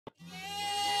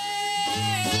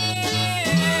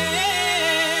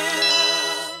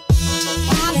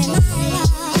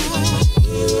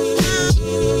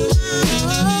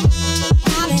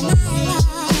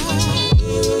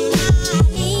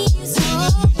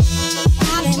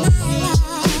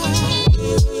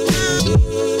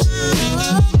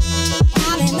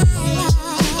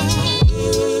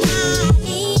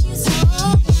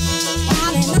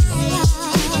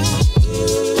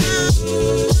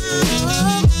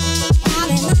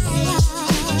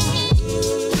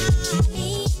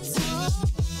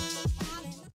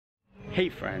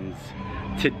friends.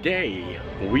 Today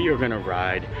we are gonna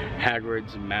ride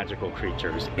Hagrid's Magical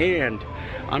Creatures, and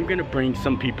I'm gonna bring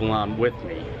some people on with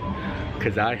me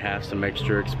because I have some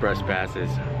extra express passes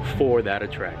for that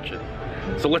attraction.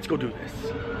 So let's go do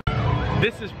this.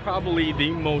 This is probably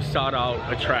the most sought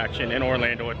out attraction in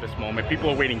Orlando at this moment. People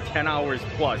are waiting 10 hours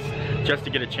plus just to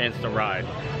get a chance to ride.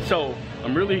 So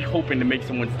I'm really hoping to make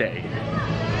someone's day.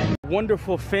 A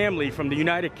wonderful family from the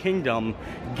United Kingdom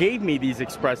gave me these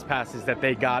express passes that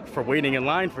they got for waiting in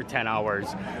line for 10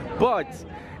 hours. But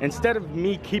instead of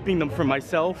me keeping them for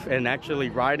myself and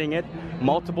actually riding it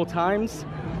multiple times,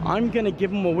 I'm gonna give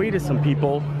them away to some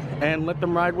people and let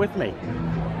them ride with me.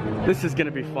 This is gonna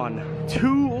be fun.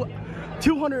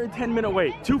 210 minute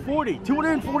wait,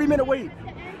 240 minute wait.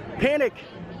 Panic.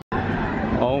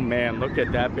 Oh man, look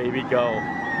at that baby go.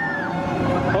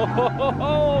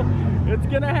 Oh, it's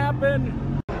gonna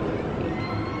happen.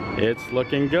 It's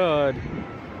looking good.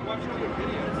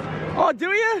 Oh, do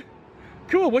you?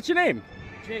 Cool, what's your name?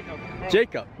 Jacob.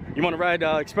 Jacob. You wanna ride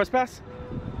Express Pass?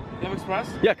 You have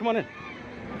Express? Yeah, come on in.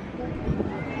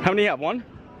 How many you have, one?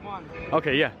 One.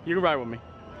 Okay, yeah, you can ride with me.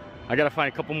 I gotta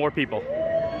find a couple more people.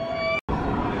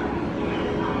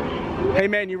 Hey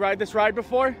man, you ride this ride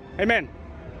before? Hey man,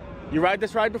 you ride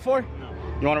this ride before? No.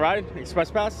 You wanna ride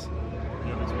Express Pass?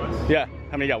 You have Express? Yeah,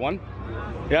 how many you got, one?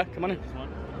 Yeah, come on in. Just one.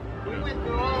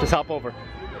 Just hop over.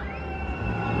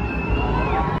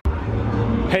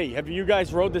 Hey, have you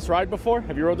guys rode this ride before?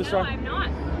 Have you rode this ride? No,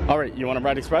 I'm not. All right, you wanna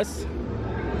ride Express?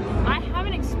 I have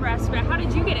an Express, but how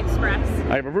did you get Express?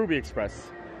 I have a Ruby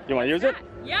Express. You wanna use it?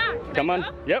 Yeah. Come on.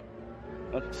 Yep.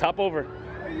 Let's hop over.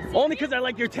 Only because I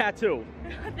like your tattoo.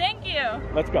 Thank you.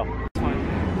 Let's go.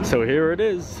 So here it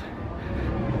is.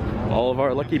 All of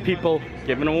our lucky people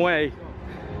giving them away.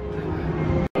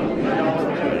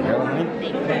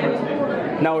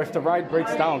 Now, if the ride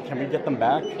breaks down, can we get them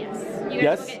back? Yes. You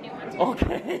Yes? will get new ones.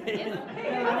 Okay.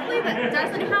 Hopefully that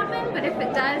doesn't happen, but if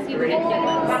it does, you will get new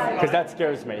ones. Because that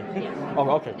scares me. Yeah. Oh,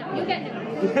 okay. No, you get new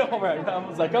ones. All right. I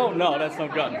was like, oh no, that's no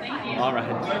good. All right.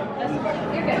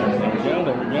 You're good.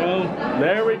 There we go.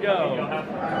 There we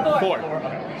go. Four.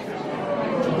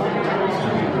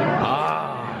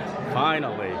 Ah,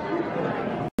 finally.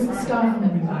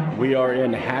 We are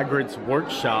in Hagrid's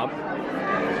workshop.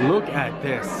 Look at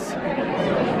this.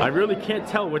 I really can't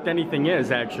tell what anything is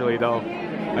actually though.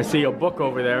 I see a book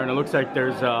over there and it looks like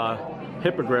there's a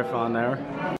hippogriff on there.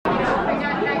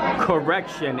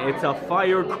 Correction, it's a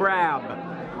fire crab.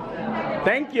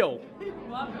 Thank you.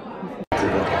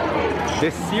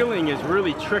 This ceiling is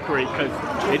really trickery because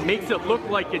it makes it look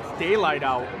like it's daylight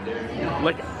out.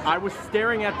 Like I was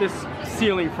staring at this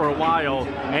ceiling for a while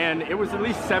and it was at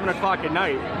least 7 o'clock at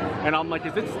night. And I'm like,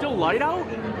 is it still light out?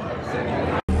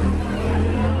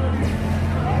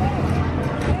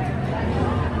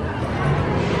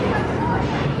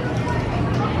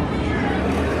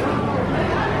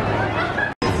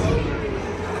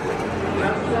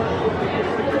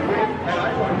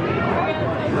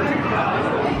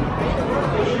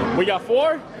 We got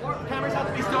four? Cameras have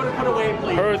to be stowed and put away,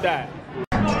 please. Heard that.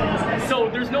 So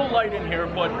there's no light in here,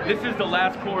 but this is the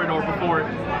last corridor before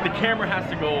the camera has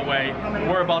to go away.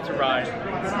 We're about to ride.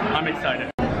 I'm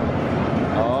excited.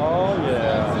 Oh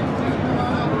yeah.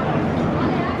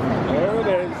 There it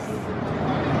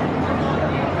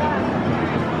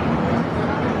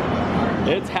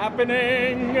is. It's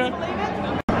happening.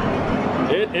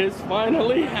 It is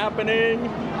finally happening.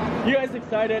 You guys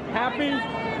excited? Happy?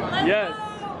 Yes.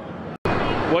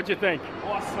 What'd you think?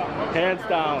 Awesome. Hands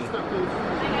down.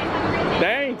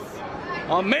 Thanks.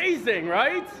 Amazing,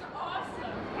 right?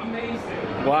 Awesome.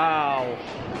 Amazing. Wow.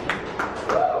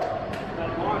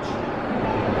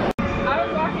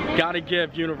 Gotta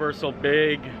give Universal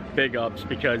big ups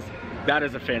because that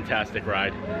is a fantastic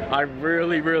ride. I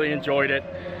really enjoyed it.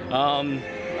 I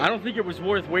don't think it was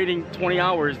worth waiting 20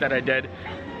 hours that I did.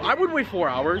 I would wait 4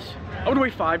 hours. I would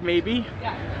wait 5 maybe.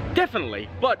 Yeah. Definitely.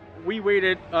 But we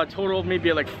waited a total of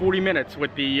maybe like 40 minutes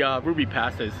with the Ruby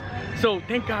passes. So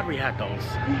thank God we had those.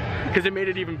 Because it made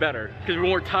it even better. Because we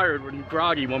weren't tired and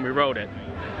groggy when we rode it.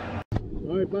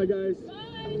 Alright, bye guys.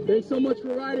 Bye. Thanks so much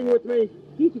for riding with me.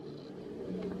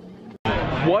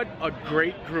 What a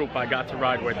great group I got to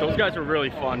ride with. Those guys were really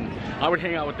fun. I would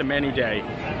hang out with them any day.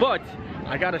 But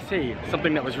I gotta say,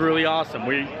 something that was really awesome.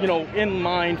 We, you know, in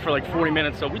line for like 40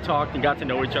 minutes, so we talked and got to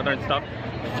know each other and stuff.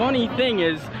 Funny thing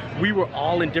is, we were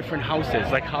all in different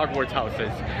houses, like Hogwarts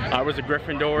houses. I was a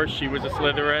Gryffindor, she was a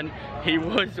Slytherin, he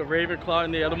was a Ravenclaw,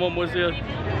 and the other one was a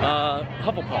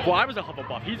Hufflepuff. Well, I was a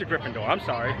Hufflepuff, he's a Gryffindor, I'm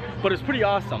sorry. But it's pretty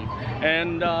awesome.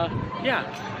 And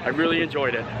yeah, I really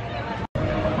enjoyed it.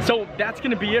 So So that's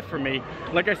gonna be it for me.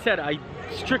 Like I said, I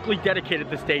strictly dedicated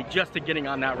this day just to getting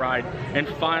on that ride, and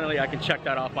finally I can check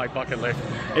that off my bucket list.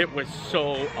 It was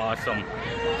so awesome.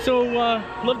 So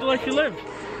live the life you live,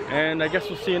 and I guess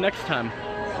we'll see you next time.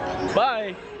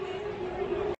 Bye.